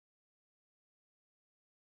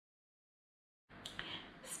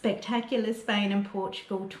Spectacular Spain and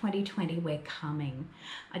Portugal 2020, we're coming.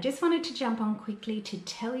 I just wanted to jump on quickly to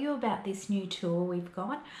tell you about this new tour we've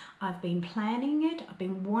got. I've been planning it, I've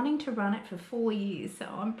been wanting to run it for 4 years, so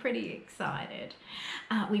I'm pretty excited.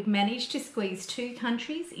 We've managed to squeeze 2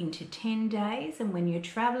 countries into 10 days, and when you're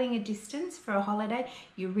traveling a distance for a holiday,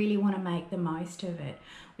 you really want to make the most of it.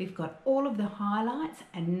 We've got all of the highlights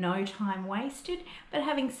and no time wasted, but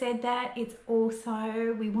having said that, it's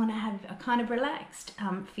also, we want to have a kind of relaxed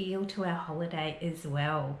feel to our holiday as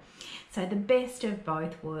well. So the best of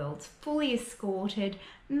both worlds, fully escorted,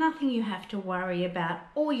 nothing you have to worry about,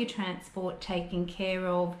 all your transport taken care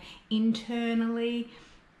of internally.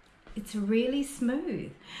 It's really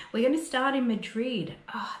smooth. We're going to start in Madrid.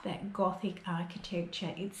 Oh, that Gothic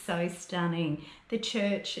architecture, it's so stunning. The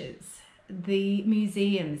churches, the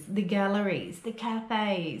museums, the galleries, the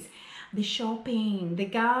cafes, the shopping, the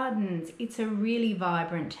gardens. It's a really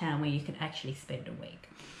vibrant town where you can actually spend a week.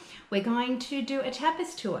 We're going to do a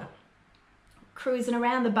tapas tour, cruising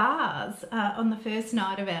around the bars on the first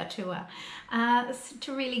night of our tour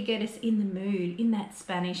to really get us in the mood, in that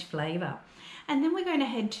Spanish flavour. And then we're going to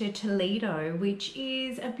head to Toledo, which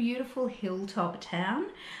is a beautiful hilltop town.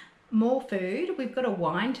 More food. We've got a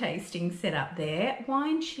wine tasting set up there.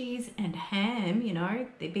 Wine, cheese and ham, you know,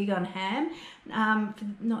 they're big on ham.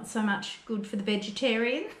 Not so much good for the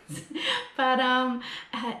vegetarians, but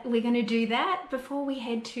we're going to do that before we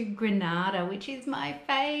head to Granada, which is my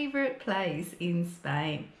favourite place in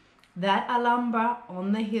Spain. That Alhambra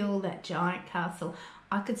on the hill, that giant castle,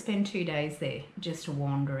 I could spend 2 days there just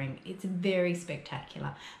wandering. It's very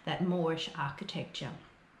spectacular, that Moorish architecture.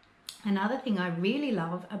 Another thing I really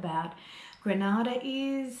love about Granada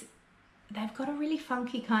is they've got a really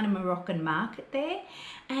funky kind of Moroccan market there,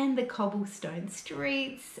 and the cobblestone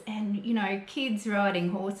streets and, you know, kids riding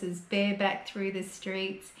horses bareback through the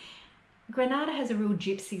streets. Granada has a real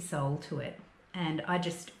gypsy soul to it, and I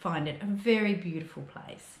just find it a very beautiful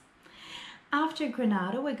place. After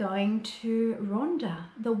Granada, we're going to Ronda,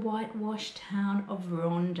 the whitewashed town of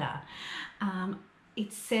Ronda.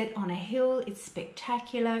 It's set on a hill, it's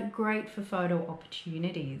spectacular, great for photo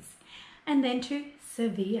opportunities. And then to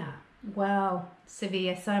Sevilla. Wow,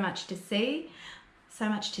 Sevilla, so much to see, so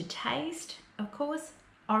much to taste. Of course,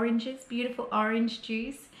 oranges, beautiful orange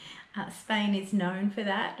juice. Spain is known for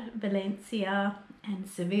that, Valencia and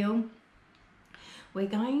Seville. We're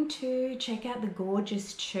going to check out the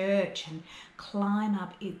gorgeous church and climb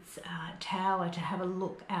up its tower to have a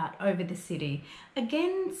look out over the city.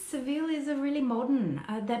 Again, Seville is a really modern,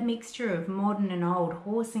 that mixture of modern and old.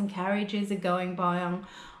 Horse and carriages are going by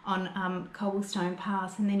on cobblestone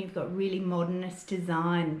paths, and then you've got really modernist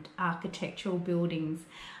designed architectural buildings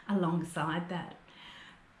alongside that.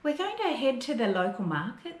 We're going to head to the local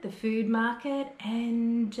market, the food market,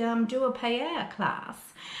 and do a paella class.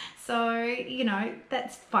 So, you know,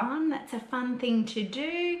 that's fun. That's a fun thing to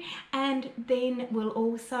do. And then we'll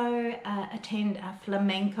also attend a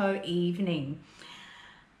flamenco evening.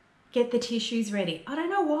 Get the tissues ready. I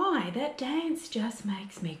don't know why. That dance just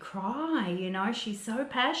makes me cry. You know, she's so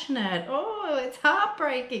passionate. Oh, it's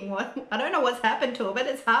heartbreaking. I don't know what's happened to her, but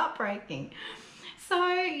it's heartbreaking. So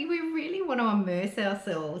we really want to immerse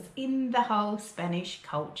ourselves in the whole Spanish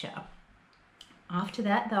culture. After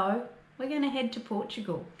that, though, we're going to head to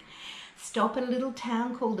Portugal. Stop at a little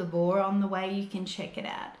town called Évora on the way. You can check it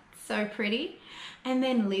out. So pretty. And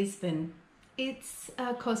then Lisbon. It's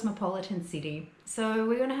a cosmopolitan city. So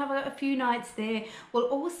we're going to have a few nights there. We'll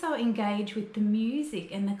also engage with the music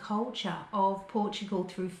and the culture of Portugal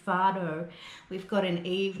through fado. We've got an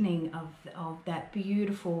evening of that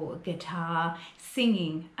beautiful guitar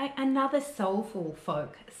singing, another soulful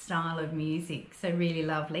folk style of music. So really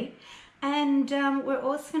lovely. And we're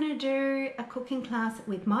also going to do a cooking class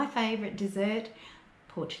with my favourite dessert,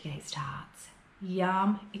 Portuguese tarts.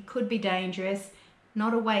 Yum. It could be dangerous.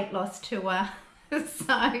 Not a weight loss tour.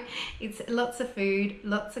 So it's lots of food,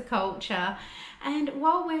 lots of culture. And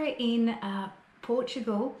while we're in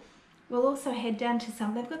Portugal, we'll also head down to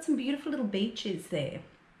they've got some beautiful little beaches there.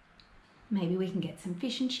 Maybe we can get some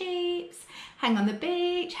fish and chips, hang on the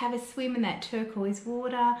beach, have a swim in that turquoise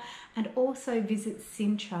water, and also visit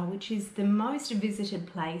Sintra, which is the most visited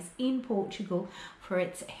place in Portugal for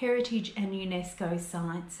its heritage and UNESCO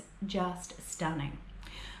sites. Just stunning.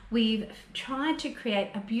 We've tried to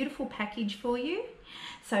create a beautiful package for you.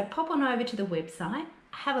 So pop on over to the website,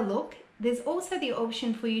 have a look, There's also the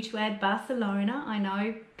option for you to add Barcelona. I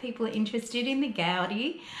know people are interested in the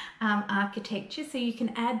Gaudi architecture, so you can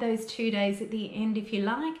add those 2 days at the end if you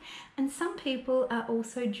like. And some people are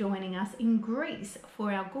also joining us in Greece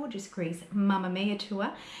for our gorgeous Greece Mamma Mia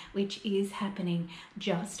tour, which is happening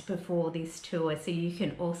just before this tour. So you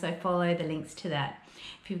can also follow the links to that.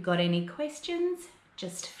 If you've got any questions,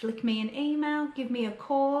 just flick me an email, give me a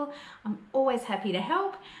call. I'm always happy to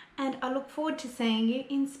help. And I look forward to seeing you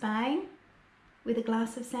in Spain with a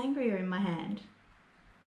glass of sangria in my hand.